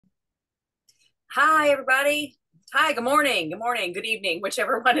Hi, everybody. Hi, good morning. Good morning. Good evening,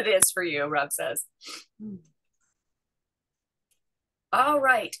 whichever one it is for you, Rob says. All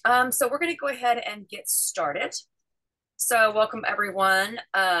right. So we're going to go ahead and get started. So welcome, everyone.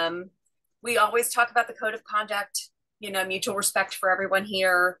 We always talk about the code of conduct, mutual respect for everyone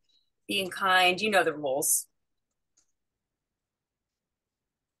here, being kind. You know the rules.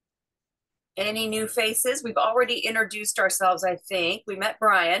 Any new faces? We've already introduced ourselves, I think. We met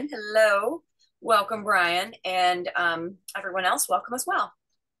Brian. Hello. Welcome, Brian. And everyone else, welcome as well.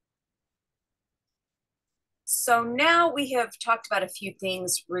 So now we have talked about a few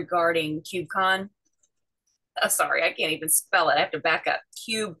things regarding KubeCon. Oh, sorry, I can't even spell it. I have to back up.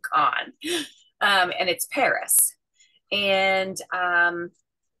 KubeCon. And it's Paris. And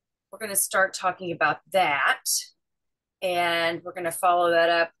we're going to start talking about that. And we're going to follow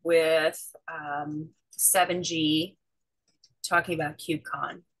that up with 7G, talking about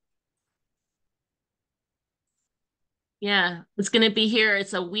KubeCon. Yeah, it's going to be here.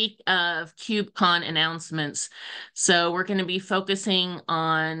 It's a week of KubeCon announcements. So we're going to be focusing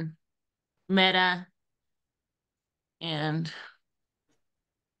on Meta and,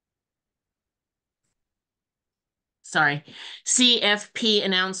 CFP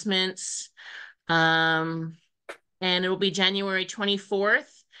announcements. And it will be January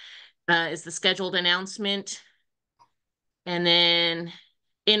 24th is the scheduled announcement. And then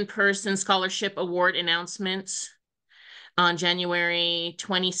in-person scholarship award announcements on January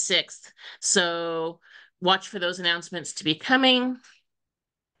 26th. So watch for those announcements to be coming.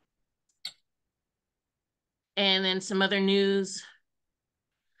 And then some other news.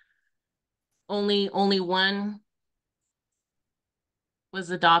 Only one was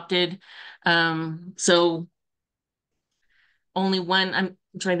adopted. So only one, I'm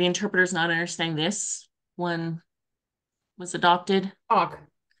sorry, the interpreter's not understanding this. One was adopted. Talk.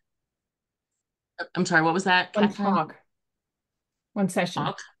 I'm sorry, what was that, One Catherine? talk. One session.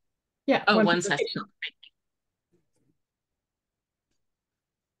 Talk? Yeah. Oh, one session.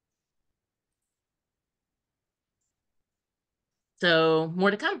 So more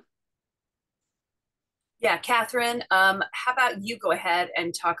to come. Yeah, Catherine, how about you go ahead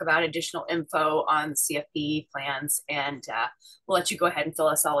and talk about additional info on the CFP plans, and we'll let you go ahead and fill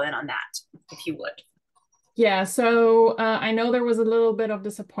us all in on that, if you would. Yeah, so I know there was a little bit of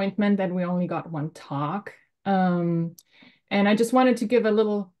disappointment that we only got one talk. And I just wanted to give a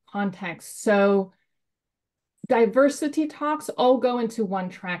little context. So diversity talks all go into one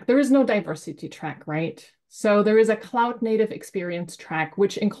track. There is no diversity track, right? So there is a cloud native experience track,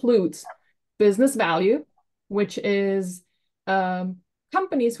 which includes business value, which is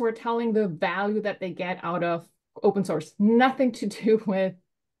companies who are telling the value that they get out of open source, nothing to do with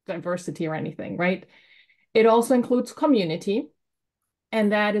diversity or anything, right? It also includes community,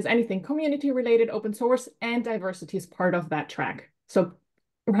 and that is anything community related, open source, and diversity is part of that track. So,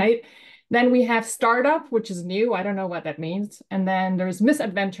 right? Then we have startup, which is new. I don't know what that means. And then there's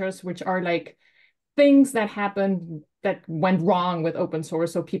misadventures, which are like things that happened that went wrong with open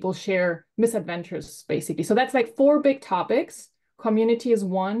source. So people share misadventures, basically. So that's like 4 big topics. Community is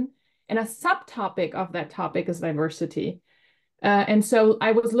one. And a subtopic of that topic is diversity. And so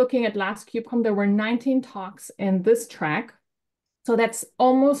I was looking at last KubeCon, there were 19 talks in this track. So that's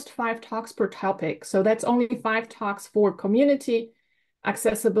almost 5 talks per topic. So that's only 5 talks for community.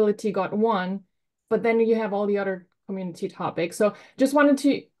 Accessibility got 1, but then you have all the other community topics. So just wanted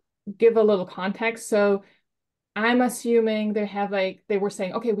to give a little context. So I'm assuming they were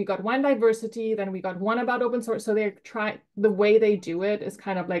saying, okay, we got one diversity, then we got one about open source. So the way they do it is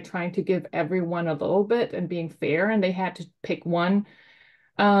kind of like trying to give everyone a little bit and being fair, and they had to pick one.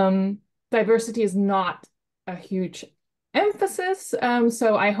 Diversity is not a huge emphasis.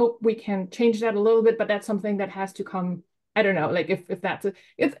 So I hope we can change that a little bit, but that's something that has to come. I don't know, like if that's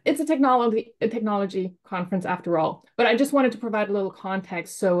it's a technology conference after all. But I just wanted to provide a little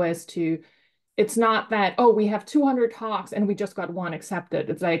context so as to it's not that, oh, we have 200 talks and we just got one accepted.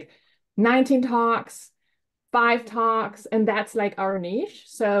 It's like 19 talks, 5 talks, and that's like our niche.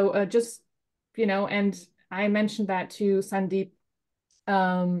 So just, and I mentioned that to Sandeep.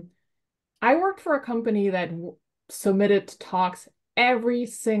 I worked for a company that submitted talks every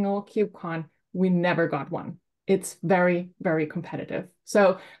single KubeCon. We never got one. It's very, very competitive.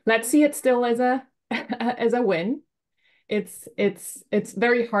 So let's see it still as a as a win. It's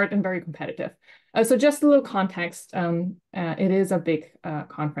very hard and very competitive. So just a little context. It is a big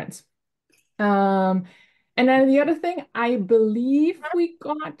conference. And then the other thing, I believe we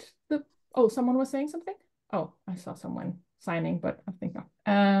got oh, someone was saying something? Oh, I saw someone signing, but I think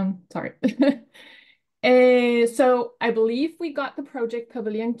no. Sorry. So I believe we got the Project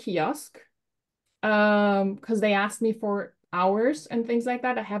Pavilion kiosk. because they asked me for hours and things like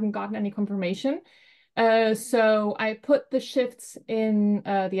that. I haven't gotten any confirmation. So I put the shifts in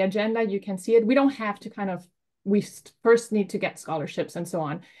the agenda. You can see it. We don't have to kind of, we first need to get scholarships and so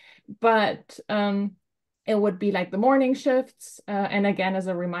on. But it would be like the morning shifts. And again, as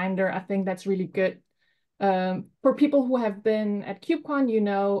a reminder, I think that's really good. For people who have been at KubeCon, you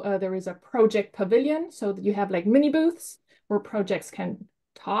know, there is a project pavilion. So that you have like mini booths where projects can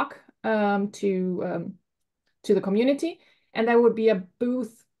talk to the community. And there would be a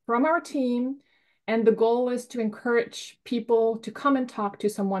booth from our team. And the goal is to encourage people to come and talk to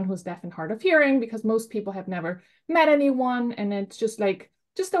someone who's deaf and hard of hearing, because most people have never met anyone. And it's just like,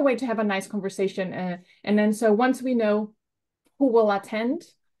 just a way to have a nice conversation. And then so once we know who will attend,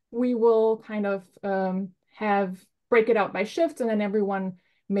 we will kind of break it out by shifts, and then everyone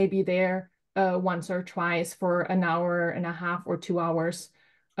may be there once or twice for an hour and a half or 2 hours.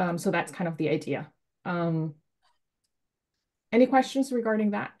 So that's kind of the idea. Any questions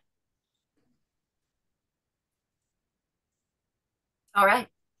regarding that? All right,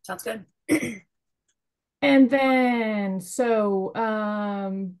 sounds good. And then, so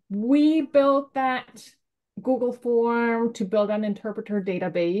we built that Google form to build an interpreter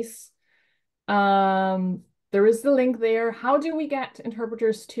database. There is the link there. How do we get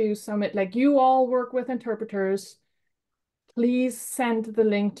interpreters to Summit? Like, you all work with interpreters. Please send the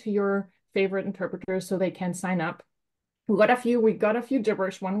link to your favorite interpreters so they can sign up. We got a few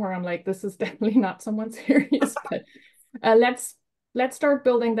gibberish one where I'm like, this is definitely not someone serious, but let's start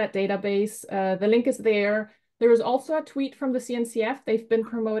building that database. The link is there. There is also a tweet from the CNCF. They've been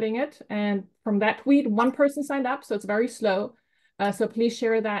promoting it. And from that tweet, one person signed up, so it's very slow. So please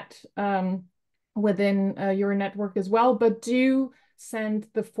share that within your network as well. But do send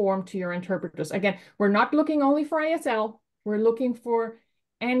the form to your interpreters. Again, we're not looking only for ASL. We're looking for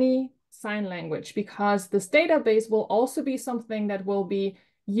any sign language, because this database will also be something that will be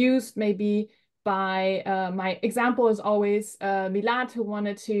used maybe by, my example is always Milad, who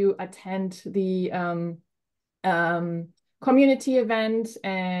wanted to attend the community event,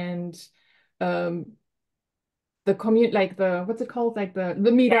 and the community, like the, what's it called? Like the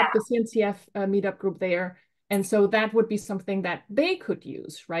meetup, the CNCF meetup group there. And so that would be something that they could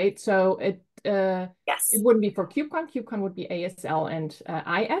use, right? So Yes, it wouldn't be for KubeCon. KubeCon would be ASL and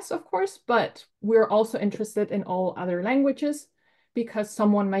IS, of course, but we're also interested in all other languages because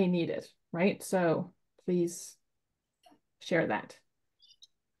someone may need it, right? So please share that.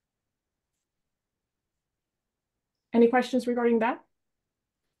 Any questions regarding that?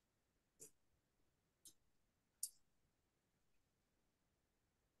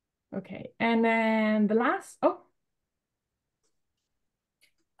 Okay, and then the last,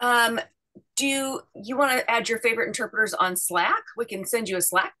 do you want to add your favorite interpreters on Slack? We can send you a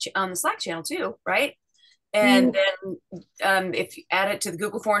Slack on the Slack channel too, right? And then if you add it to the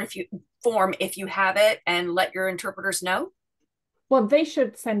Google form, if you have it, and let your interpreters know. Well, they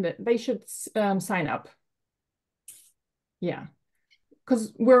should send it. They should sign up. Yeah,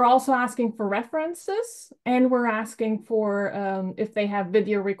 because we're also asking for references, and we're asking for if they have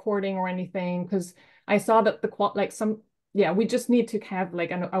video recording or anything, because I saw that we just need to have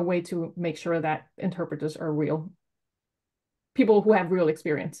like a way to make sure that interpreters are real people who have real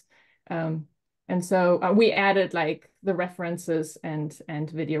experience. And so we added like the references and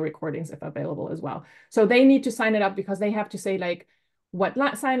video recordings if available as well. So they need to sign it up, because they have to say like what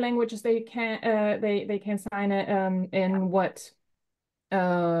sign languages they can sign it in, what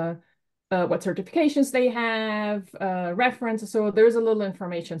certifications they have, references. So there's a little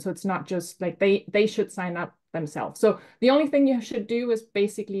information. So it's not just like they should sign up themselves. So the only thing you should do is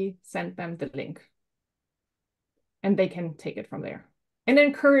basically send them the link, and they can take it from there, and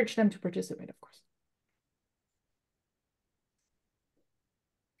encourage them to participate, of course.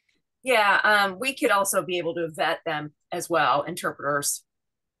 Yeah, we could also be able to vet them as well, interpreters,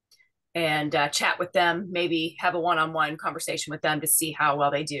 and chat with them, maybe have a one-on-one conversation with them to see how well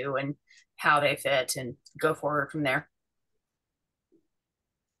they do and how they fit, and go forward from there.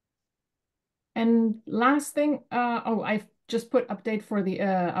 And last thing, I've just put update for the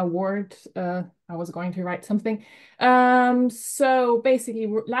award. I was going to write something. So basically,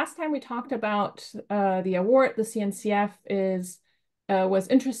 last time we talked about the award, the CNCF was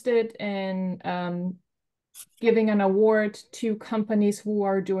interested in giving an award to companies who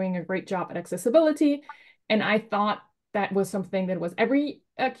are doing a great job at accessibility. And I thought that was something that was every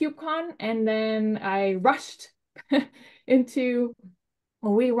KubeCon. And then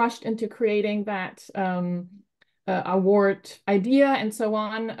we rushed into creating that award idea and so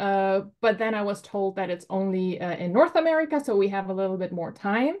on. But then I was told that it's only in North America, so we have a little bit more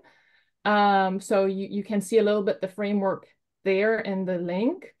time. So you can see a little bit the framework there in the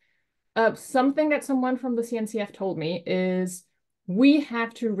link. Something that someone from the CNCF told me is we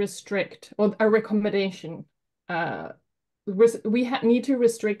have to restrict, or a recommendation, we need to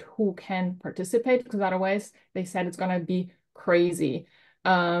restrict who can participate, because otherwise they said it's going to be crazy.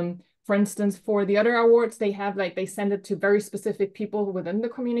 For instance, for the other awards, they have they send it to very specific people within the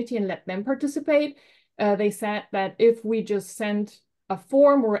community and let them participate. They said that if we just send a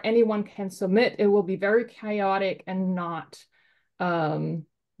form where anyone can submit, it will be very chaotic and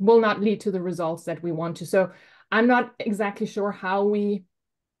will not lead to the results that we want to. So I'm not exactly sure how we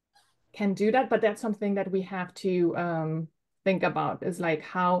can do that, but that's something that we have to think about, is like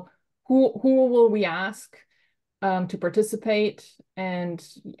who will we ask to participate, and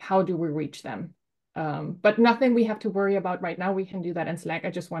how do we reach them? But nothing we have to worry about right now. We can do that in Slack.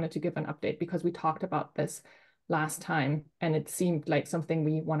 I just wanted to give an update because we talked about this last time and it seemed like something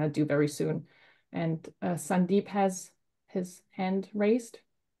we want to do very soon. And Sandeep has his hand raised.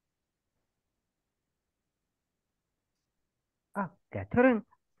 Catherine,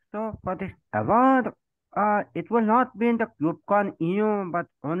 so for this award, it will not be in the KubeCon EU, but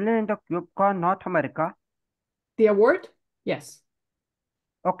only in the KubeCon North America. The award? Yes.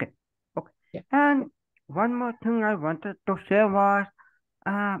 Okay, okay. Yeah. And one more thing I wanted to say was,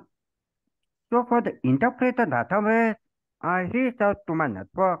 so for the interpreter database, I reached out to my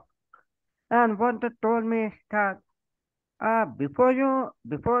network, and what they told me is that before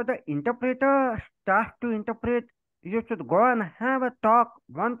the interpreter starts to interpret, you should go and have a talk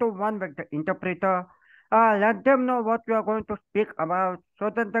one-to-one with the interpreter. Let them know what you are going to speak about so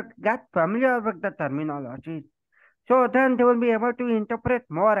that they get familiar with the terminology. So then they will be able to interpret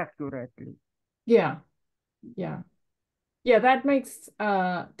more accurately. Yeah. Yeah, that makes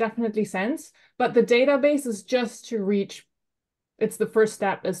definitely sense. But the database is just to reach, it's the first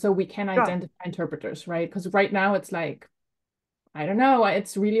step, is so we can identify interpreters, right? Because right now it's like, I don't know,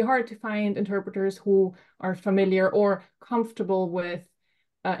 it's really hard to find interpreters who are familiar or comfortable with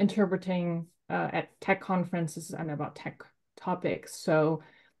interpreting at tech conferences and about tech topics. So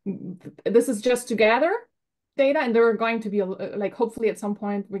this is just to gather data, and there are going to be hopefully at some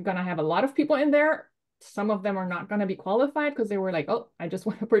point we're going to have a lot of people in there. Some of them are not going to be qualified because they were like, oh, I just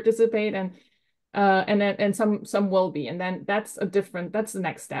want to participate, and some will be, and then that's the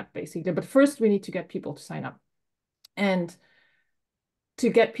next step basically. But first we need to get people to sign up, and to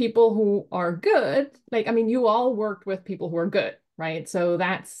get people who are good, I mean, you all worked with people who are good, right? So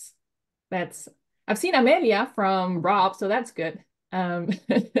that's I've seen Amelia from Rob, so that's good.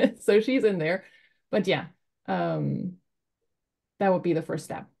 So she's in there, but yeah, that would be the first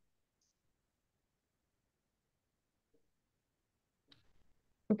step.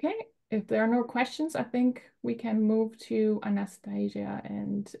 Okay, if there are no questions, I think we can move to Anastasia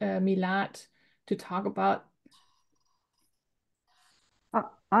and Milad to talk about.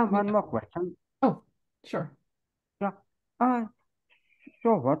 I have one more question. Oh, sure. Yeah.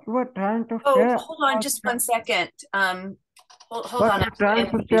 So what you were trying to say? Oh, hold on just 1 second. Hold on. What you're trying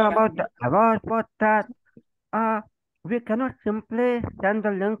to say about the award was that we cannot simply send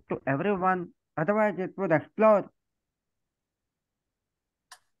the link to everyone, otherwise it would explode.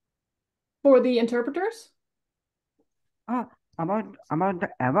 For the interpreters? About the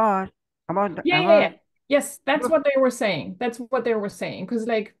award, Yeah. Yes, that's what they were saying. That's what they were saying. Because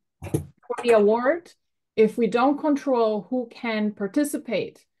for the award, if we don't control who can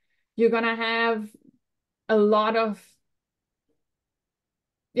participate, you're gonna have a lot of,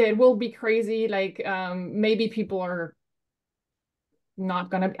 it will be crazy. Maybe people are not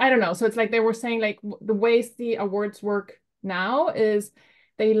gonna, I don't know. So it's they were saying the ways the awards work now is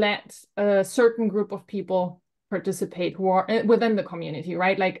they let a certain group of people participate who are within the community,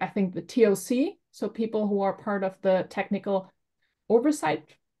 right? I think the TOC, so people who are part of the technical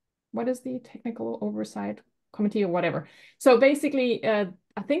oversight. What is the technical oversight committee or whatever? So basically, I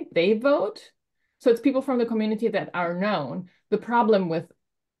think they vote. So it's people from the community that are known. The problem with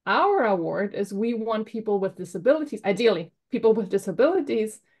our award is we want people with disabilities, ideally people with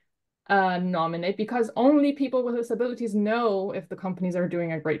disabilities, nominate, because only people with disabilities know if the companies are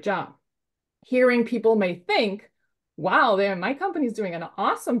doing a great job. Hearing people may think, wow, my company's doing an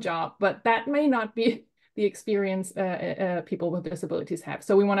awesome job, but that may not be the experience people with disabilities have.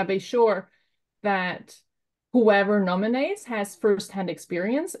 So we want to be sure that whoever nominates has firsthand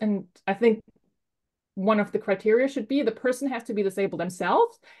experience. And I think one of the criteria should be the person has to be disabled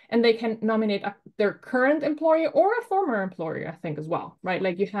themselves, and they can nominate their current employer or a former employer, I think, as well,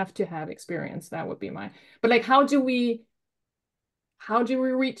 right? You have to have experience. That would be but how do we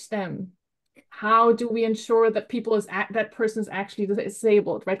reach them? how do we ensure that that person's actually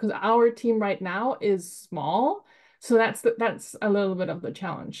disabled, right? Because our team right now is small, so that's a little bit of the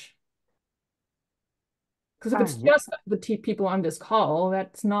challenge. Because if it's Yeah, just the people on this call,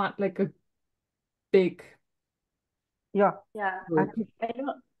 that's not like a big yeah. Yeah, I group. think I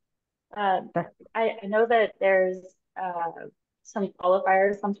know. Uh, that I know that there's some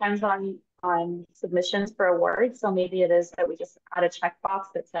qualifiers sometimes on submissions for awards. So maybe it is that we just add a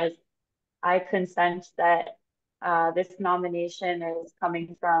checkbox that says, I consent that this nomination is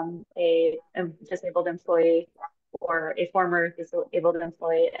coming from a disabled employee or a former disabled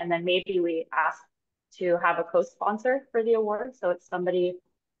employee. And then maybe we ask to have a co-sponsor for the award. So it's somebody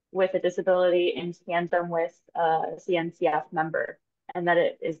with a disability in tandem with a CNCF member. And that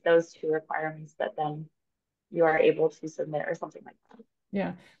it is those two requirements that then you are able to submit or something like that.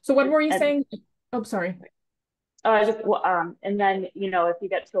 Yeah. So what were you And saying? Oh, sorry. and then, you know, if you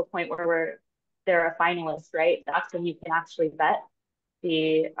get to a point where they're a finalist, right? That's when you can actually vet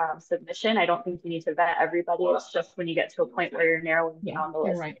the submission. I don't think you need to vet everybody. It's just when you get to a point where you're narrowing Yeah, down the you're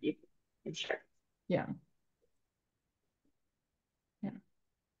list, right. you can ensure. Yeah. Yeah.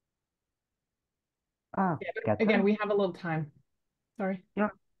 ah Yeah, but again, Catherine. we have a little time. Sorry. Yeah.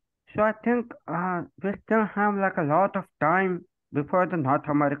 So I think we still have like a lot of time before the North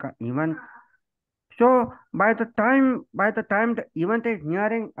America event. So by the time the event is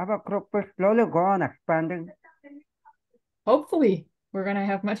nearing, our group will slowly go on expanding. Hopefully, we're gonna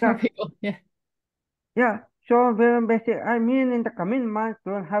have much more Yeah, people. Yeah. yeah. So we will basically, I mean, in the coming months,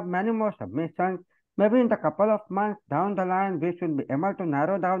 we will have many more submissions. Maybe in the couple of months down the line, we should be able to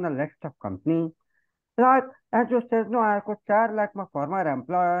narrow down a list of companies. Like, as you said, no, I could share like my former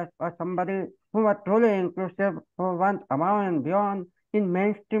employers or somebody who are truly inclusive, who went above and beyond in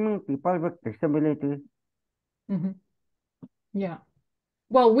mainstreaming people with disabilities. Hmm. Yeah.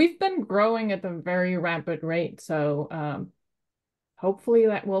 Well, we've been growing at a very rapid rate, so hopefully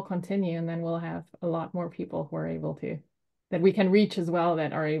that will continue, and then we'll have a lot more people who are able to, that we can reach as well,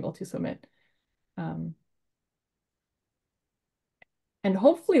 that are able to submit. Um, and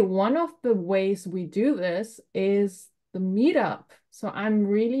hopefully one of the ways we do this is the meetup. So I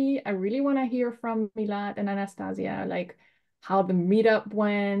really want to hear from Milad and Anastasia, like how the meetup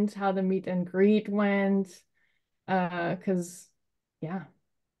went, how the meet and greet went, because yeah,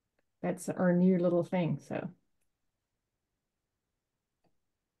 that's our new little thing. So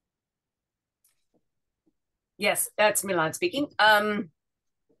Yes, that's Milan speaking.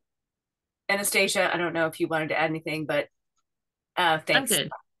 Anastasia, I don't know if you wanted to add anything, but I'm thanks. good.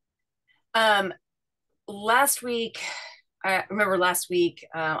 Um, last week, I remember last week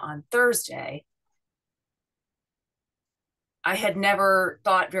on Thursday, I had never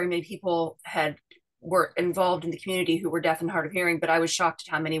thought very many people were involved in the community who were deaf and hard of hearing, but I was shocked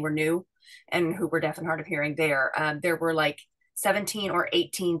at how many were new and who were deaf and hard of hearing there. There were like 17 or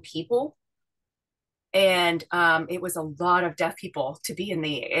 18 people, and it was a lot of deaf people to be in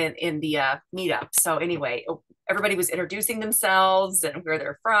the meetup. So anyway, everybody was introducing themselves and where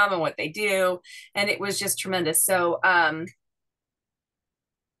they're from and what they do, and it was just tremendous. So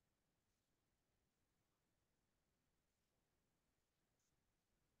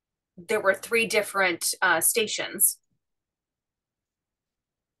there were 3 different stations.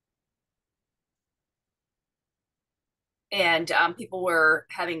 And people were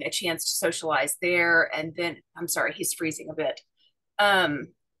having a chance to socialize there. And then, I'm sorry, he's freezing a bit. And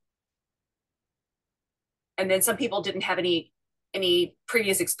then some people didn't have any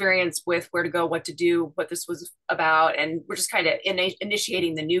previous experience with where to go, what to do, what this was about, and we're just kind of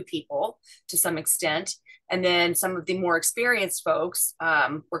initiating the new people to some extent. And then some of the more experienced folks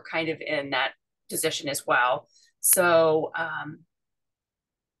were kind of in that position as well. So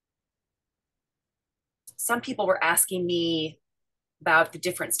some people were asking me about the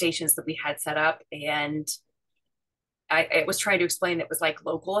different stations that we had set up, and I was trying to explain that it was like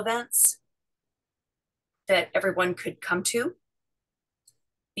local events that everyone could come to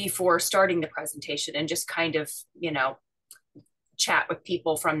before starting the presentation and just kind of, chat with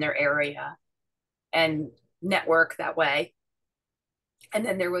people from their area and network that way. And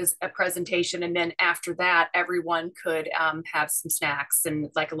then there was a presentation, and then after that, everyone could have some snacks and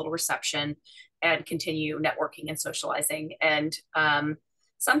like a little reception and continue networking and socializing. And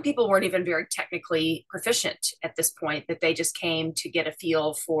some people weren't even very technically proficient at this point, that they just came to get a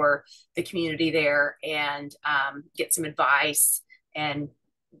feel for the community there and get some advice and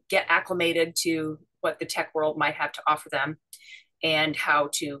get acclimated to what the tech world might have to offer them and how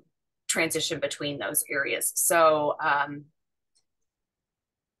to transition between those areas. So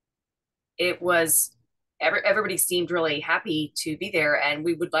it was everybody seemed really happy to be there, and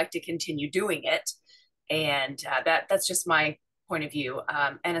we would like to continue doing it. And that's just my point of view.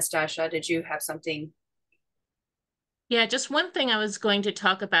 Anastasia, did you have something? Yeah, just one thing I was going to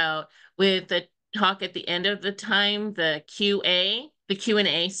talk about with the talk at the end of the time, the Q&A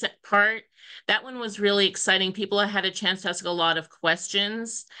part. That one was really exciting. People had a chance to ask a lot of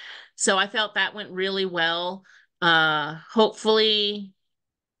questions. So I felt that went really well. Hopefully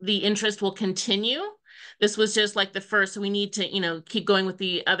the interest will continue. This was just like the first, so we need to, keep going with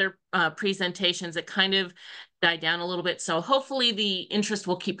the other presentations that kind of died down a little bit. So hopefully the interest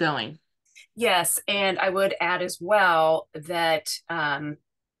will keep going. Yes, and I would add as well that how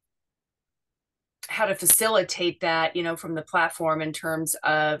to facilitate that, from the platform in terms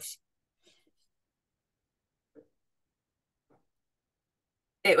of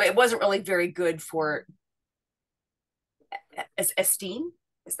it wasn't really very good for esteem.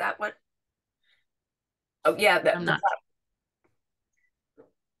 Is that what? Oh yeah, I'm not.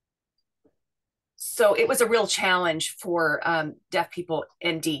 So it was a real challenge for deaf people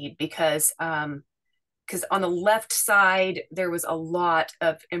indeed, because on the left side there was a lot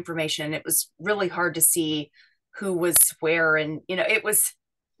of information. It was really hard to see who was where, and it was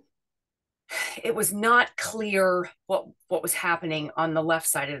not clear what was happening on the left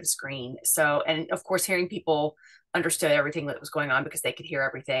side of the screen. So, and of course, hearing people understood everything that was going on because they could hear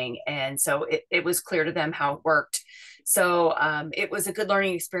everything, and so it was clear to them how it worked. So it was a good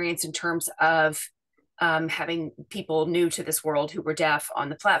learning experience in terms of having people new to this world who were deaf on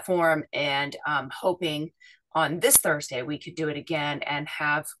the platform, and hoping on this Thursday we could do it again and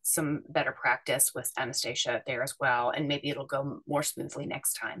have some better practice with Anastasia there as well, and maybe it'll go more smoothly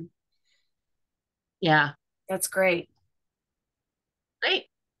next time. Yeah. That's great. Great.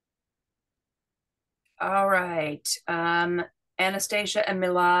 All right. Anastasia and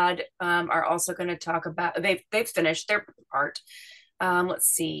Milad are also going to talk about, they've finished their part. Let's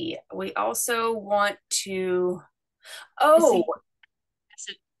see. We also want to,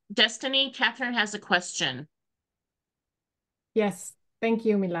 Destiny, Catherine has a question. Yes, thank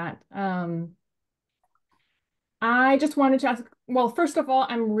you, Milad. I just wanted to ask, well, first of all,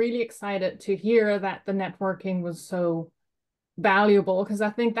 I'm really excited to hear that the networking was so valuable, because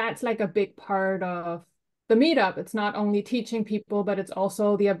I think that's like a big part of the meetup. It's not only teaching people, but it's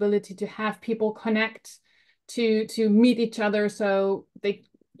also the ability to have people connect, to meet each other, so they,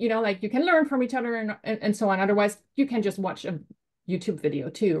 like you can learn from each other and so on. Otherwise, you can just watch a YouTube video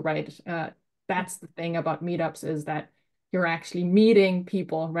too, right? That's the thing about meetups, is that you're actually meeting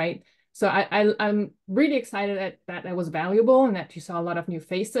people, right? So I'm really excited that was valuable and that you saw a lot of new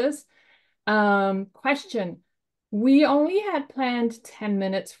faces. Question. We only had planned 10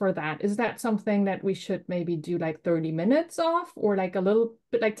 minutes for that. Is that something that we should maybe do like 30 minutes off, or like a little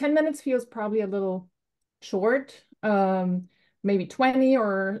bit, like 10 minutes feels probably a little short, maybe 20,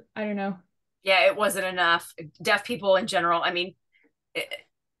 or I don't know. Yeah, it wasn't enough. Deaf people in general, I mean,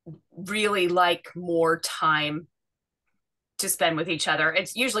 really like more time to spend with each other.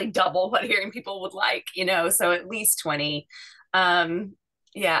 It's usually double what hearing people would like, so at least 20.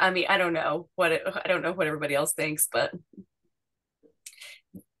 Yeah, I mean, I don't know what everybody else thinks, but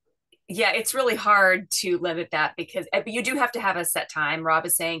yeah, it's really hard to limit that, because you do have to have a set time, Rob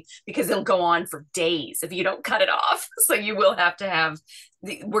is saying, because it'll go on for days if you don't cut it off. So you will have to have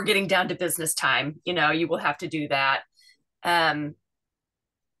we're getting down to business time, you will have to do that.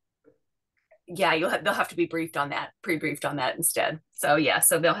 Yeah, they'll have to be pre-briefed on that instead. So yeah,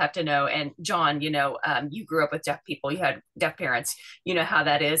 so they'll have to know. And John, you grew up with deaf people, you had deaf parents, you know how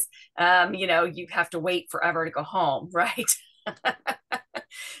that is. You have to wait forever to go home, right?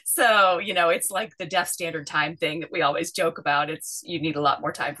 So, it's like the deaf standard time thing that we always joke about. You need a lot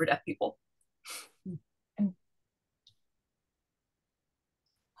more time for deaf people.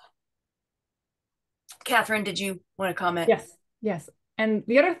 Catherine, did you want to comment? Yes. And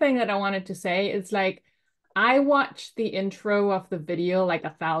the other thing that I wanted to say is, like, I watched the intro of the video like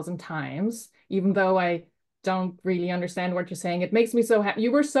 1,000 times, even though I don't really understand what you're saying. It makes me so happy.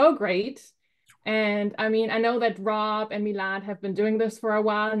 You were so great. And I mean, I know that Rob and Milad have been doing this for a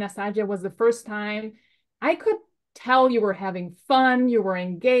while. Anastasia was the first time. I could tell you were having fun. You were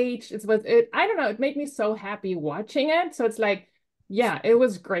engaged. I don't know. It made me so happy watching it. So it's like, yeah, it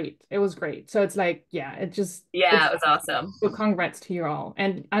was great. It was great. So it's like, yeah, it was awesome. So congrats to you all.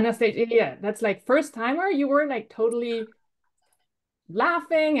 And Anastasia, yeah, that's like first timer. You were like totally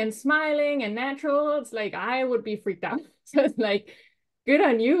laughing and smiling and natural. It's like, I would be freaked out. So it's like, good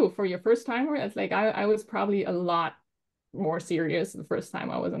on you for your first timer. It's like, I was probably a lot more serious the first time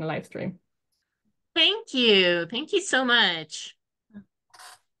I was on a live stream. Thank you. Thank you so much.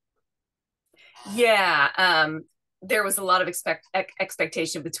 Yeah, there was a lot of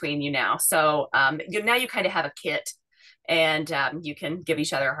expectation between you now. So now you kind of have a kit, and you can give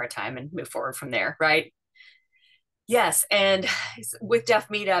each other a hard time and move forward from there, right? Yes, and with deaf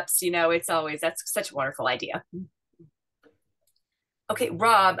meetups, it's always that's such a wonderful idea. Okay,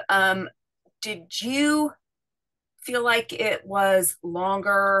 Rob, did you feel like it was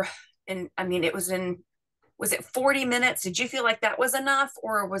longer? And I mean, was it 40 minutes? Did you feel like that was enough,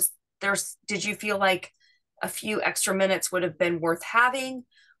 or did you feel like a few extra minutes would have been worth having?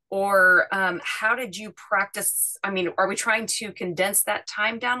 Or how did you practice? I mean, are we trying to condense that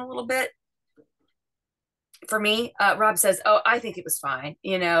time down a little bit? For me, Rob says, "Oh, I think it was fine.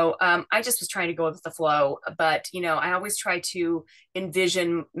 I just was trying to go with the flow, but I always try to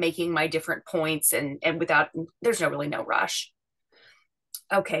envision making my different points, and without there's really no rush."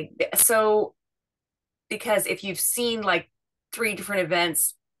 Okay, so because if you've seen like 3 different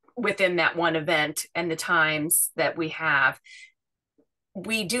events within that one event and the times that we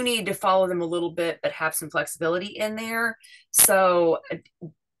do need to follow them a little bit, but have some flexibility in there. So,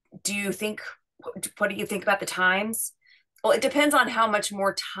 do you think? What do you think about the times? Well, it depends on how much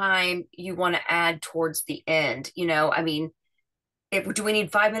more time you want to add towards the end. I mean, do we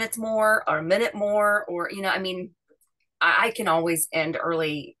need 5 minutes more or a minute more? Or, I mean, I can always end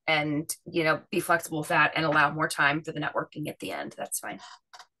early and, be flexible with that and allow more time for the networking at the end. That's fine.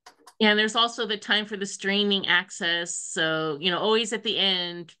 And there's also the time for the streaming access. So, always at the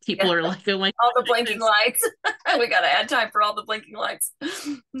end, people are like, oh my all the blinking lights. We got to add time for all the blinking lights.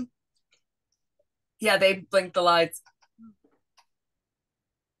 Yeah, they blink the lights.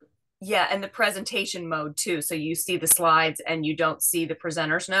 Yeah, and the presentation mode too. So you see the slides and you don't see the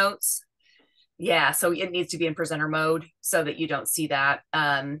presenter's notes. Yeah, so it needs to be in presenter mode so that you don't see that.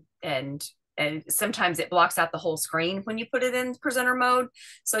 And sometimes it blocks out the whole screen when you put it in presenter mode.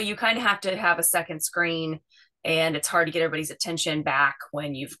 So you kind of have to have a second screen, and it's hard to get everybody's attention back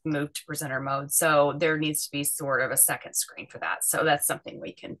when you've moved to presenter mode. So there needs to be sort of a second screen for that. So that's something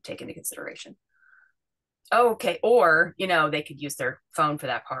we can take into consideration. Okay, or, they could use their phone for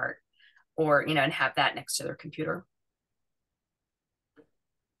that part, or, and have that next to their computer.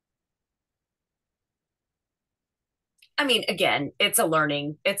 I mean, again, it's a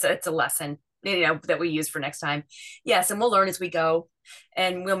lesson, that we use for next time. Yes, and we'll learn as we go,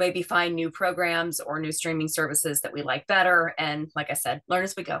 and we'll maybe find new programs or new streaming services that we like better. And like I said, learn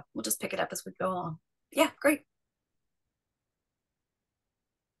as we go. We'll just pick it up as we go along. Yeah, great.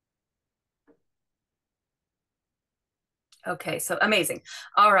 Okay, so amazing.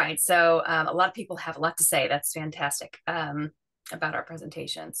 All right, so a lot of people have a lot to say. That's fantastic about our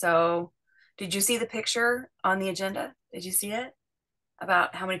presentation. So did you see the picture on the agenda? Did you see it?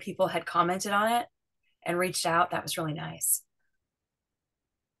 About how many people had commented on it and reached out? That was really nice.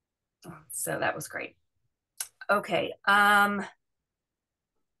 So that was great. Okay,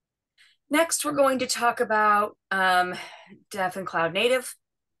 next we're going to talk about Deaf and Cloud Native.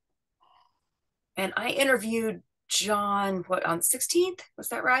 And I interviewed John, on 16th? Was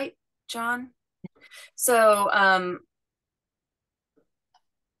that right, John? So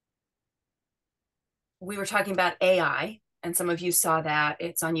we were talking about AI, and some of you saw that.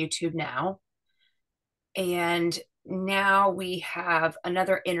 It's on YouTube now. And now we have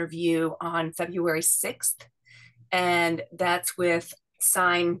another interview on February 6th, and that's with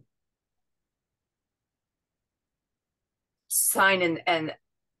Sign and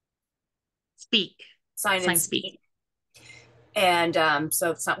Speak. Sign and Speak. And so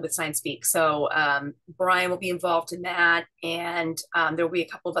it's not with Sign Speak. So Brian will be involved in that, and there will be a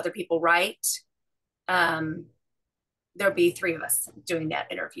couple of other people, right? There'll be 3 of us doing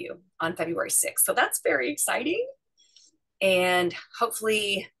that interview on February 6th. So that's very exciting. And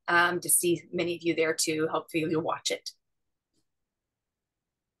hopefully to see many of you there too. Hopefully you'll watch it.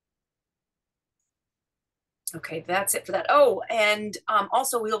 Okay, that's it for that. Oh, and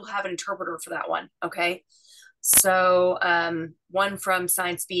also we'll have an interpreter for that one. Okay. So one from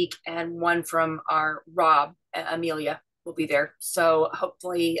Sign Speak and one from our Rob, Amelia will be there. So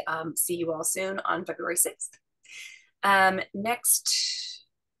hopefully see you all soon on February 6th. Next.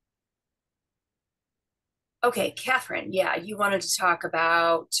 Okay, Catherine, yeah, you wanted to talk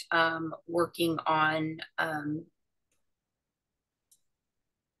about working on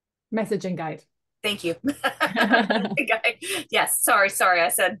messaging guide. Thank you. Yes, sorry, I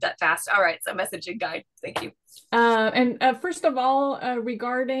said that fast. All right, so messaging guide. Thank you. And first of all,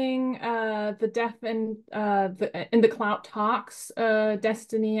 regarding the Deaf and in the Cloud Talks,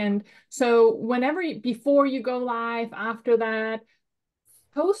 Destiny, and so before you go live, after that,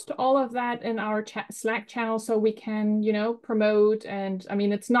 post all of that in our Slack channel so we can, promote. And I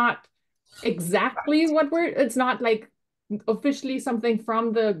mean, it's not exactly what it's not like officially something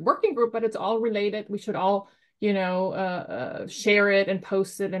from the working group, but it's all related. We should all, you know, share it and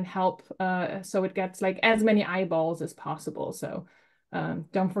post it and help so it gets like as many eyeballs as possible. So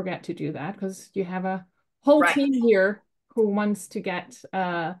don't forget to do that, because you have a whole Right. team here who wants to get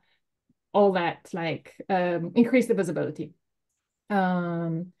all that, like increase the visibility.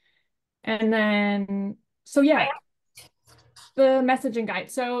 And then, so yeah, the messaging guide.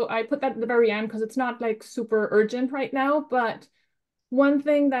 So I put that at the very end because it's not like super urgent right now, but one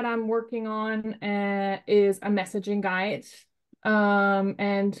thing that I'm working on is a messaging guide.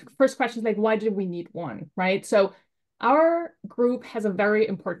 And first question is like, why did we need one, right? So our group has a very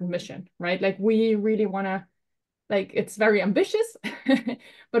important mission, right? Like we really want to, like, it's very ambitious,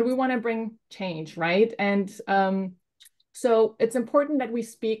 but we want to bring change, right? And so it's important that we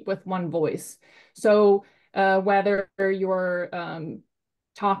speak with one voice. So whether you're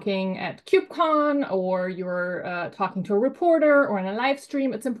talking at KubeCon or you're talking to a reporter or in a live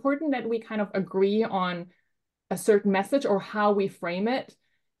stream, it's important that we kind of agree on a certain message or how we frame it.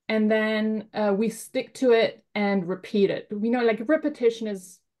 And then we stick to it and repeat it. We know like repetition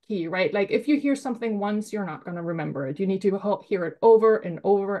is key, right? Like if you hear something once, you're not going to remember it. You need to hear it over and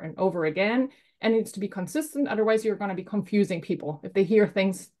over and over again. And it needs to be consistent. Otherwise, you're going to be confusing people if they hear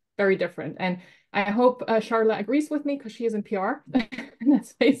things very different. And I hope Charla agrees with me because she is in PR. And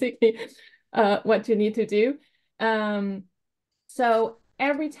that's basically what you need to do. So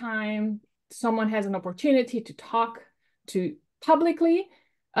every time someone has an opportunity to talk to publicly,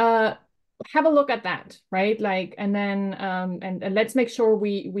 have a look at that, right? Like, and then and let's make sure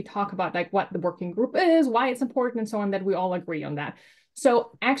we talk about like what the working group is, why it's important, and so on, that we all agree on that.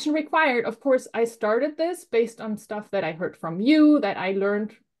 So action required, of course, I started this based on stuff that I heard from you, that I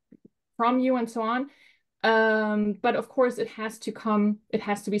learned from you, and so on. But of course, it has to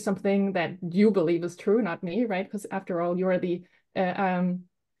be something that you believe is true, not me, right? Because after all, you're the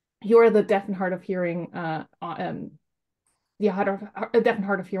deaf and hard of hearing deaf and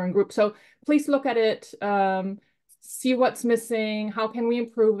hard of hearing group. So please look at it, see what's missing, how can we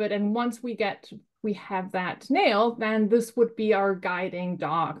improve it, and once we have that nailed, then this would be our guiding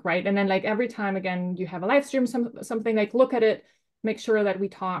doc, right? And then like every time again you have a live stream, something, like look at it, make sure that we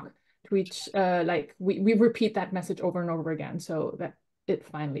talk to each like we repeat that message over and over again so that it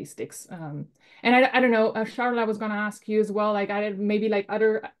finally sticks. And I don't know, Charlotte, I was going to ask you as well, like I had maybe like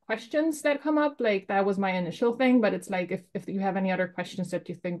other questions that come up, like that was my initial thing, but it's like if you have any other questions that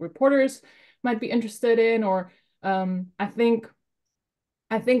you think reporters might be interested in, or I think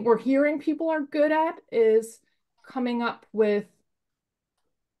we're hearing people are good at is coming up with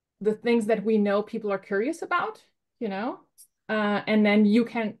the things that we know people are curious about, you know, and then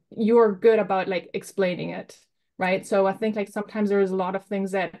you're good about like explaining it, right? So I think like sometimes there's a lot of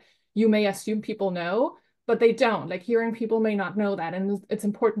things that you may assume people know, but they don't. Like hearing people may not know that, and it's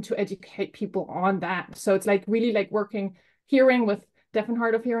important to educate people on that. So it's like really like hearing with deaf and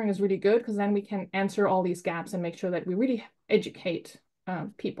hard of hearing is really good, because then we can answer all these gaps and make sure that we really educate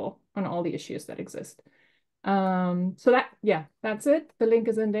people on all the issues that exist. So that's it. The link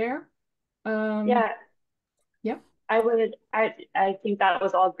is in there. Yeah. Yeah. I think that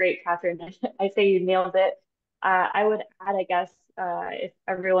was all great, Catherine. I say you nailed it. I would add, I guess, if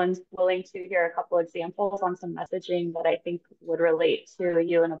everyone's willing to hear a couple examples on some messaging that I think would relate to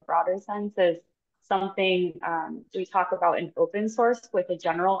you in a broader sense, is something we talk about in open source with a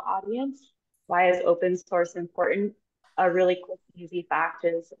general audience. Why is open source important? A really quick, easy fact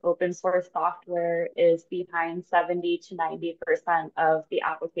is open source software is behind 70 to 90% of the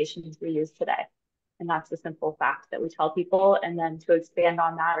applications we use today. And that's a simple fact that we tell people. And then to expand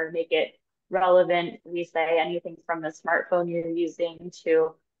on that or make it relevant, we say anything from the smartphone you're using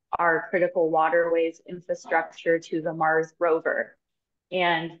to our critical waterways infrastructure to the Mars rover.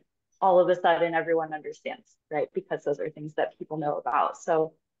 And all of a sudden everyone understands, right? Because those are things that people know about.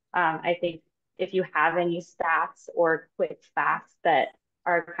 So I think if you have any stats or quick facts that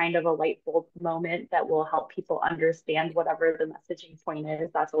are kind of a light bulb moment that will help people understand whatever the messaging point is,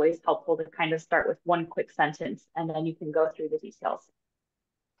 that's always helpful to kind of start with one quick sentence, and then you can go through the details.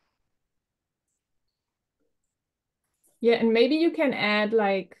 Yeah, and maybe you can add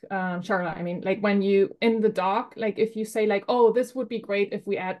like, Charlotte, I mean, like when you, in the doc, like if you say like, oh, this would be great if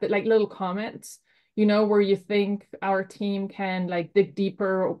we add like little comments, you know, where you think our team can like dig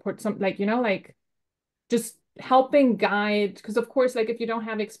deeper or put some, like, you know, like just helping guide, because of course, like if you don't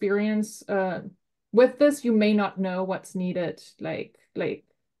have experience with this, you may not know what's needed, like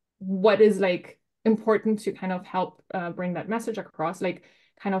what is like important to kind of help bring that message across, like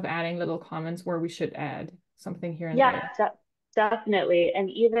kind of adding little comments where we should add something here and there. Definitely. And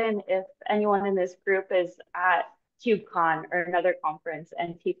even if anyone in this group is at KubeCon or another conference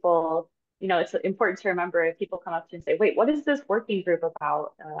and people, it's important to remember if people come up to you and say, wait, what is this working group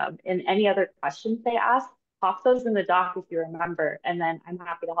about? And any other questions they ask, pop those in the doc if you remember, and then I'm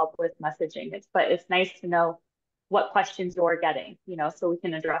happy to help with messaging. But it's nice to know what questions you're getting, so we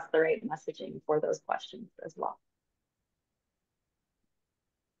can address the right messaging for those questions as well.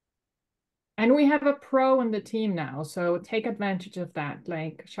 And we have a pro on the team now, so take advantage of that.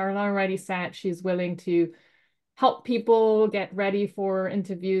 Like Charla already said, she's willing to help people get ready for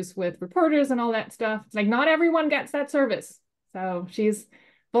interviews with reporters and all that stuff. It's like not everyone gets that service. So she's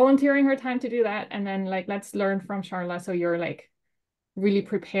volunteering her time to do that. And then like, let's learn from Charla so you're like really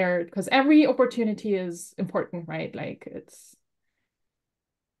prepared, because every opportunity is important, right? Like it's,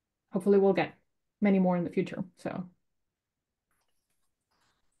 hopefully we'll get many more in the future, so.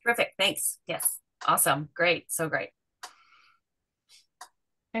 Terrific, thanks. Yes, awesome, great, so great.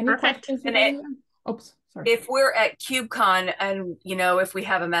 Any Perfect. questions? And oops, sorry. if we're at KubeCon and, if we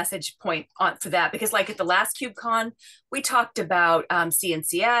have a message point on for that, because like at the last KubeCon, we talked about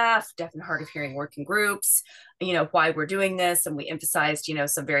CNCF, deaf and hard of hearing working groups, why we're doing this. And we emphasized,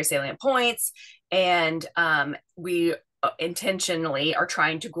 some very salient points. And we intentionally are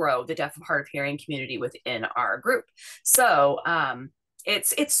trying to grow the deaf and hard of hearing community within our group. So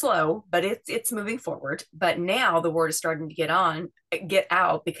it's slow, but it's moving forward. But now the word is starting to get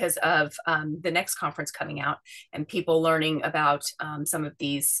out because of the next conference coming out and people learning about some of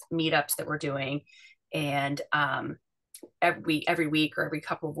these meetups that we're doing, and every week or every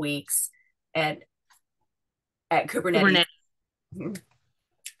couple of weeks at Kubernetes.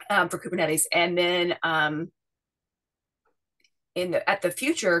 For Kubernetes, and then at the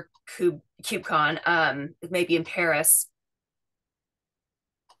future KubeCon, maybe in Paris,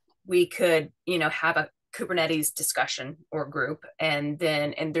 we could, have a Kubernetes discussion or group. And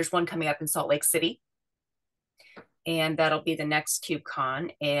there's one coming up in Salt Lake City. And that'll be the next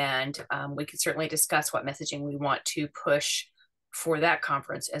KubeCon. And we could certainly discuss what messaging we want to push for that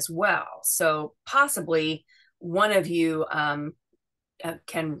conference as well. So possibly one of you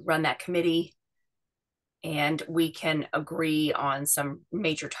can run that committee, and we can agree on some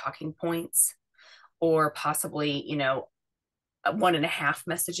major talking points, or possibly, 1.5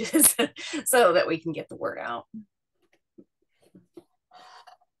 messages so that we can get the word out.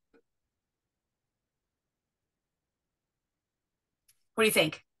 What do you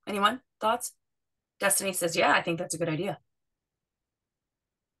think? Anyone? Thoughts? Destiny says, yeah, I think that's a good idea.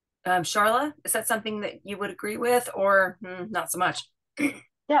 Charla, is that something that you would agree with, or not so much?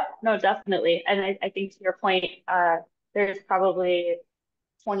 Yeah, no, definitely. And I think to your point, there's probably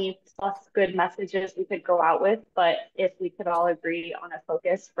 20 plus good messages we could go out with, but if we could all agree on a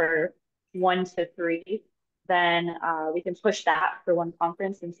focus for 1 to 3, then we can push that for one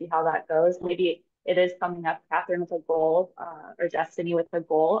conference and see how that goes. Maybe it is coming up, Catherine, with a goal, or Destiny with a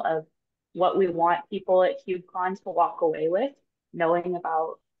goal of what we want people at KubeCon to walk away with, knowing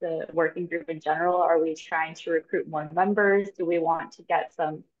about the working group in general. Are we trying to recruit more members? Do we want to get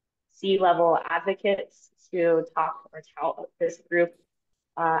some C-level advocates to talk or tell this group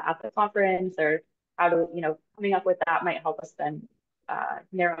at the conference, or how do coming up with that might help us then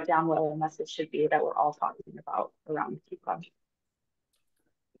narrow down what the message should be that we're all talking about around KubeCon.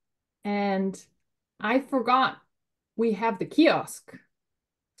 And I forgot we have the kiosk.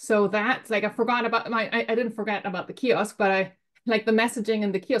 So that's like, I forgot about I didn't forget about the kiosk, but I like the messaging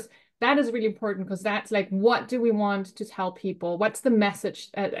in the kiosk. That is really important, because that's like, what do we want to tell people? What's the message,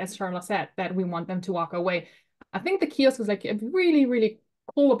 as Charla said, that we want them to walk away? I think the kiosk is like a really, really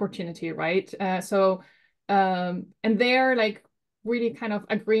cool opportunity, right? And they're like really kind of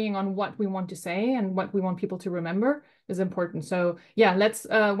agreeing on what we want to say and what we want people to remember is important. So yeah, let's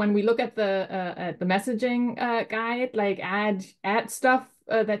when we look at the messaging guide, like add stuff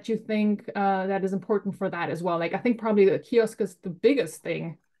that you think that is important for that as well. Like I think probably the kiosk is the biggest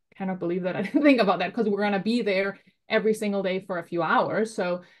thing. I cannot believe that I didn't think about that, because we're gonna be there every single day for a few hours.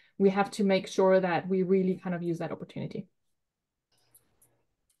 So we have to make sure that we really kind of use that opportunity.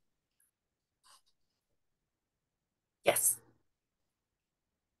 Yes.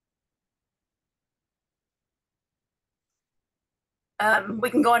 We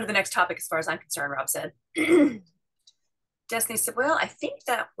can go on to the next topic as far as I'm concerned, Rob said. Destiny said, well, I think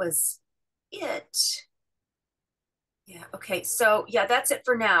that was it. Yeah, okay. So yeah, that's it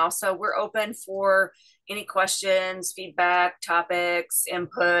for now. So we're open for any questions, feedback, topics,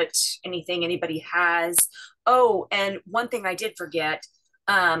 input, anything anybody has. Oh, and one thing I did forget,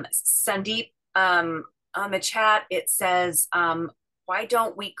 Sandeep, on the chat, it says, why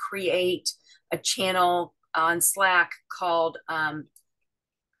don't we create a channel on Slack called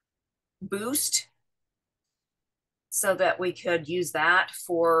Boost, so that we could use that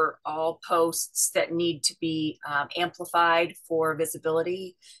for all posts that need to be amplified for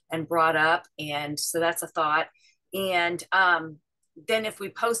visibility and brought up. And so that's a thought. And then if we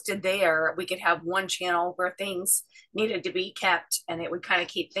posted there, we could have one channel where things needed to be kept, and it would kind of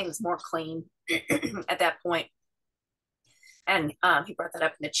keep things more clean at that point. And he brought that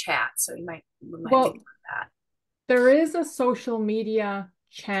up in the chat, so we might think about that. There is a social media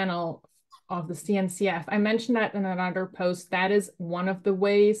channel of the CNCF. I mentioned that in another post. That is one of the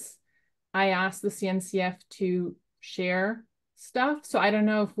ways I asked the CNCF to share stuff. So I don't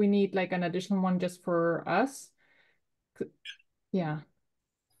know if we need like an additional one just for us. Yeah.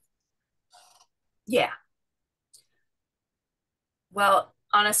 Yeah. Well,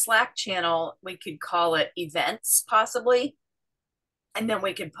 on a Slack channel, we could call it events possibly. And then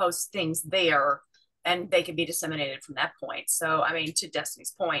we could post things there and they could be disseminated from that point. So, I mean, to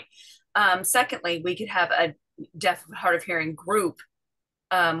Destiny's point. Secondly, we could have a deaf, hard of hearing group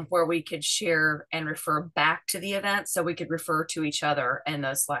where we could share and refer back to the event. So we could refer to each other in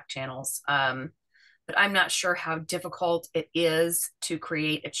those Slack channels. But I'm not sure how difficult it is to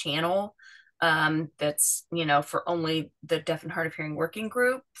create a channel that's, you know, for only the deaf and hard of hearing working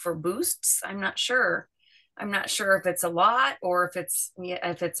group for boosts. I'm not sure if it's a lot or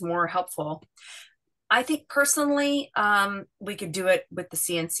if it's more helpful. I think personally, we could do it with the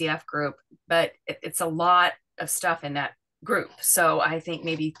CNCF group, but it's a lot of stuff in that group. So I think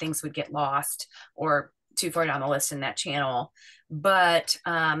maybe things would get lost or too far down the list in that channel. But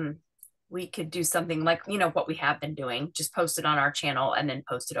we could do something like, you know, what we have been doing, just post it on our channel and then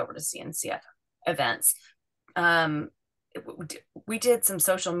post it over to CNCF events. We did some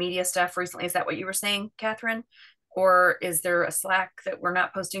social media stuff recently. Is that what you were saying, Catherine? Or is there a Slack that we're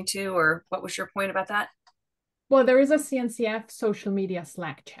not posting to, or what was your point about that? Well, there is a CNCF social media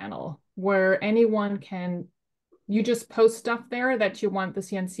Slack channel where anyone can, you just post stuff there that you want the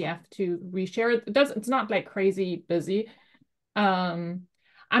CNCF to reshare. It's not like crazy busy.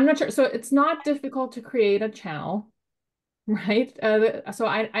 I'm not sure. So it's not difficult to create a channel, right?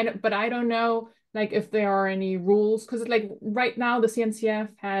 So but I don't know like if there are any rules, because like right now the CNCF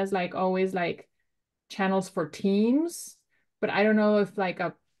has like always like channels for teams, but I don't know if like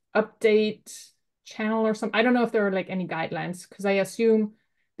a update channel or something. I don't know if there are like any guidelines, because I assume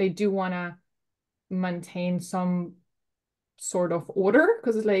they do want to maintain some sort of order,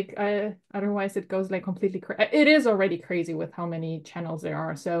 because it's like otherwise it goes like completely it is already crazy with how many channels there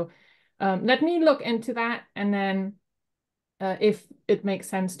are. So let me look into that, and then if it makes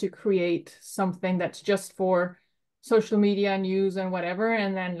sense to create something that's just for social media news and whatever,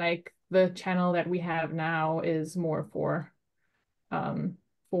 and then like the channel that we have now is more for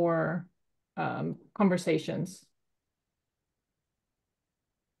conversations.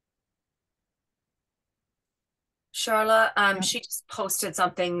 Charla, Yeah. she just posted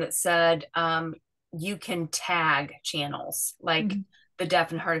something that said you can tag channels like the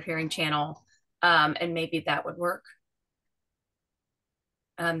deaf and hard of hearing channel, and maybe that would work.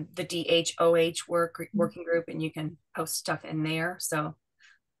 The DHOH working group, and you can post stuff in there. So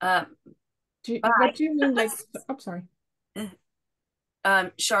what do you mean, like, oh, sorry.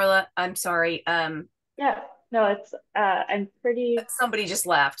 Charla, I'm sorry. Yeah, no, it's I'm pretty. Somebody just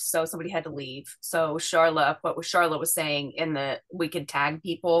left, so somebody had to leave. So Charla, what Charla was saying we could tag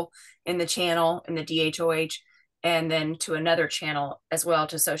people in the channel in the DHOH, and then to another channel as well,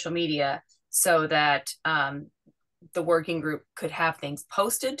 to social media, so that the working group could have things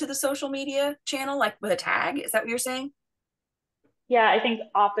posted to the social media channel, like with a tag. Is that what you're saying? Yeah, I think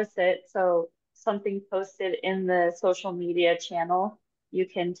opposite. So something posted in the social media channel, you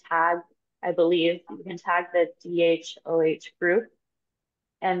can tag, I believe, you can tag the DHOH group,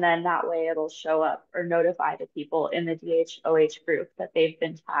 and then that way it'll show up or notify the people in the DHOH group that they've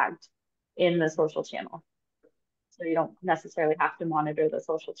been tagged in the social channel. So you don't necessarily have to monitor the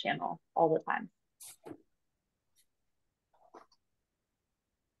social channel all the time.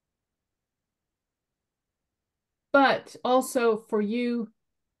 But also for you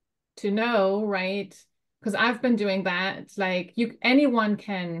to know, right? Because I've been doing that. It's like anyone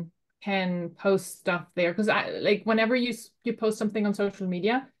can post stuff there. Because I like whenever you post something on social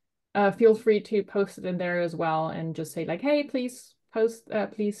media, feel free to post it in there as well, and just say like, hey, please post,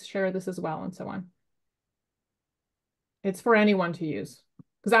 please share this as well, and so on. It's for anyone to use.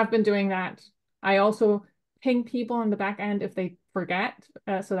 Because I've been doing that. I also ping people on the back end if they forget.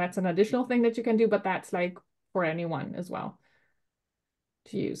 So that's an additional thing that you can do, but that's like for anyone as well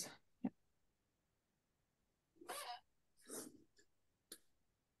to use. Yeah.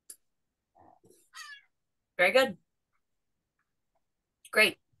 Very good.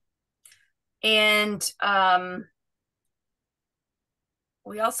 Great. And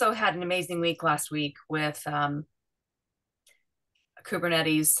we also had an amazing week last week with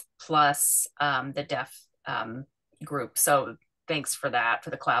Kubernetes plus the deaf group. So thanks for that,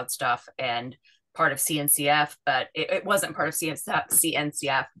 for the cloud stuff, and part of CNCF, but it wasn't part of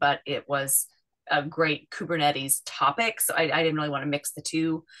CNCF, but it was a great Kubernetes topic. So I didn't really want to mix the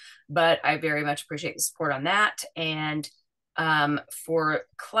two, but I very much appreciate the support on that. And for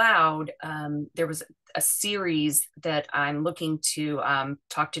cloud, there was a series that I'm looking to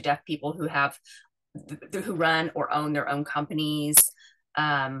talk to deaf people who run or own their own companies.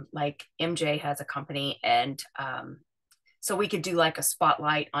 Like MJ has a company, and so we could do like a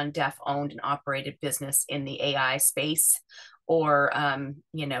spotlight on deaf owned and operated business in the AI space, or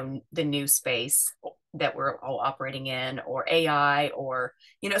you know, the new space that we're all operating in, or AI, or,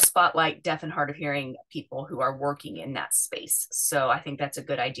 you know, spotlight deaf and hard of hearing people who are working in that space. So I think that's a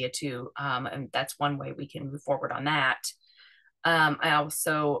good idea too, and that's one way we can move forward on that. I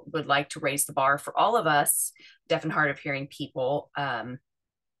also would like to raise the bar for all of us deaf and hard of hearing people,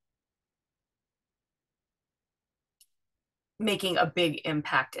 making a big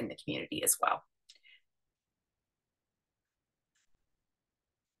impact in the community as well.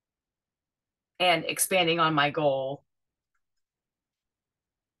 And expanding on my goal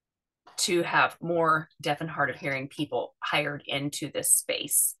to have more deaf and hard of hearing people hired into this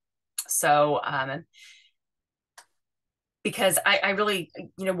space. So, because I really,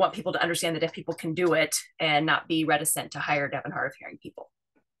 you know, want people to understand that deaf people can do it and not be reticent to hire deaf and hard of hearing people.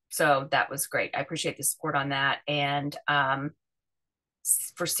 So that was great. I appreciate the support on that. And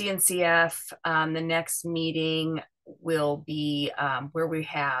for CNCF, the next meeting will be where we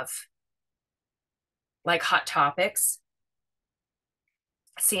have like hot topics.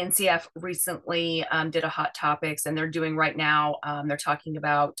 CNCF recently did a hot topics, and they're doing right now, they're talking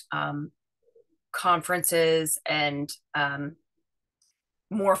about conferences and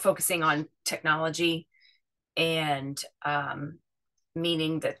more focusing on technology, and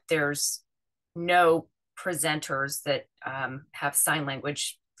meaning that there's no presenters that have sign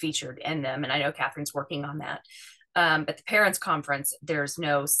language featured in them. And I know Catherine's working on that. At the parents conference, there's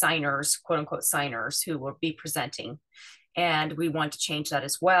no signers, quote unquote signers, who will be presenting. And we want to change that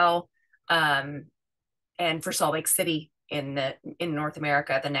as well. And for Salt Lake City in North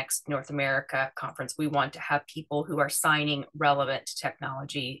America, the next North America conference, we want to have people who are signing relevant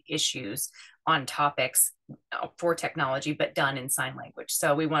technology issues on topics for technology, but done in sign language.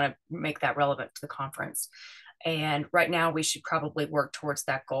 So we want to make that relevant to the conference. And right now we should probably work towards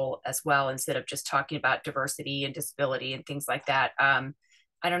that goal as well, instead of just talking about diversity and disability and things like that.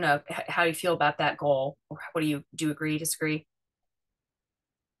 I don't know, how do you feel about that goal? Or what do you agree, disagree?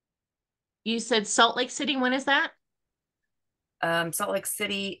 You said Salt Lake City. When is that? Salt Lake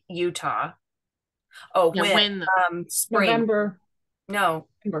City, Utah. Oh, Yeah, when? Spring. November. No,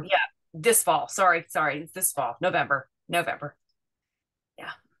 November. yeah, this fall. Sorry, it's this fall. November.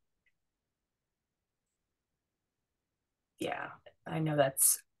 Yeah. Yeah, I know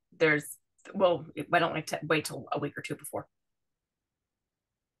well, I don't like to wait till a week or two before.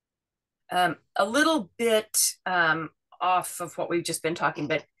 A little bit off of what we've just been talking,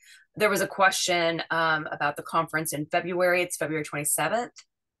 but there was a question about the conference in February. It's February 27th.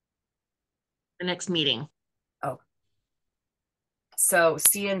 The next meeting. Oh. So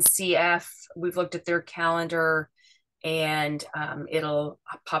CNCF, we've looked at their calendar, and it'll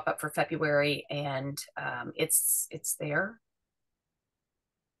pop up for February, and it's there.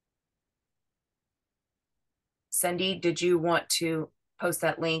 Cindy, did you want to post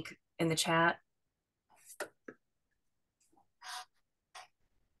that link in the chat?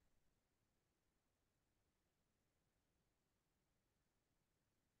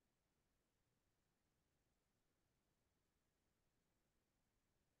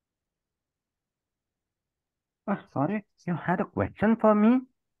 Oh, sorry, you had a question for me?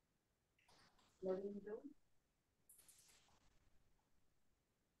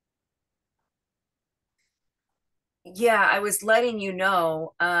 Yeah, I was letting you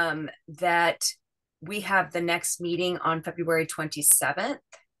know that we have the next meeting on February 27th.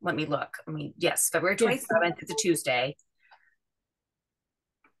 Let me look. Yes, February 27th. It's a Tuesday.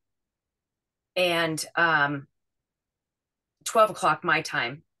 And 12 o'clock my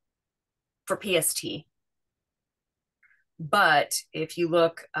time for PST. But if you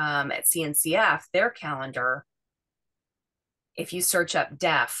look at CNCF, their calendar, if you search up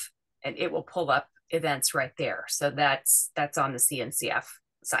deaf, and it will pull up events right there. So that's on the CNCF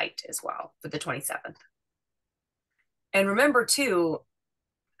site as well for the 27th. And remember too,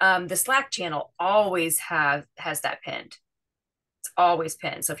 The Slack channel always has that pinned. It's always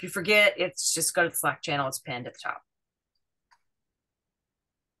pinned. So if you forget, it's just go to the Slack channel. It's pinned at the top.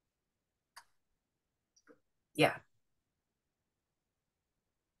 Yeah.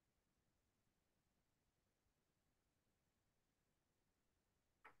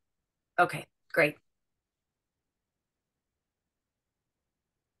 Okay, great.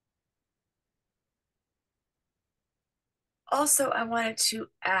 Also, I wanted to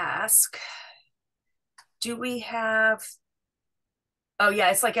ask, do we have, oh yeah,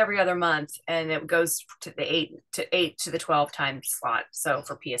 it's like every other month and it goes to the 8 to the 12 time slot. So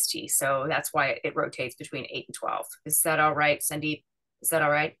for PST. So that's why it rotates between 8 and 12. Is that all right, Sandeep? Is that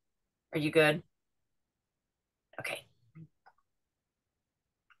all right? Are you good? Okay.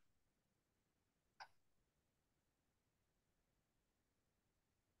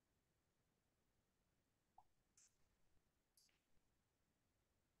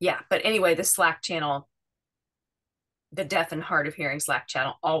 Yeah, but anyway, the Slack channel, the deaf and hard of hearing Slack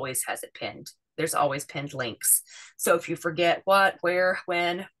channel always has it pinned. There's always pinned links. So if you forget what, where,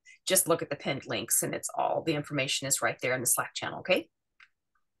 when, just look at the pinned links and it's all the information is right there in the Slack channel, okay?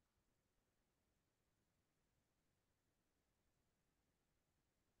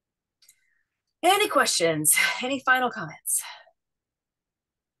 Any questions? Any final comments?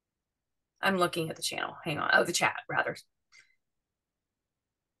 I'm looking at the channel. Hang on. Oh, the chat, rather.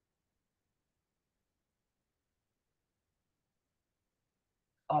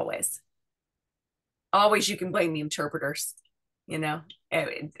 Always. Always you can blame the interpreters. You know,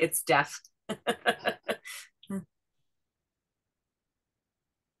 it's deaf.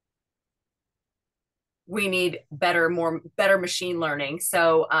 We need better machine learning.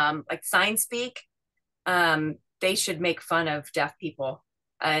 So like SignSpeak, they should make fun of deaf people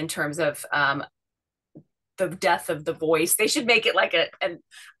in terms of the death of the voice. They should make it like an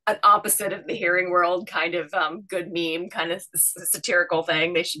opposite of the hearing world kind of good meme, kind of satirical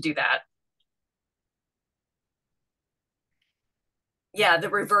thing. They should do that. Yeah, the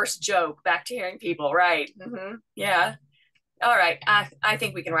reverse joke, back to hearing people, right? Yeah. All right. I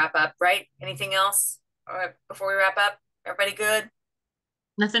think we can wrap up, right? Anything else before we wrap up? Everybody good?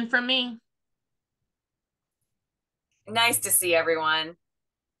 Nothing from me. Nice to see everyone.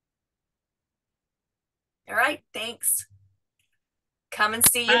 All right. Thanks. Come and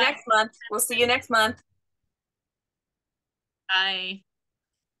see you Bye. next month. We'll see you next month. Bye.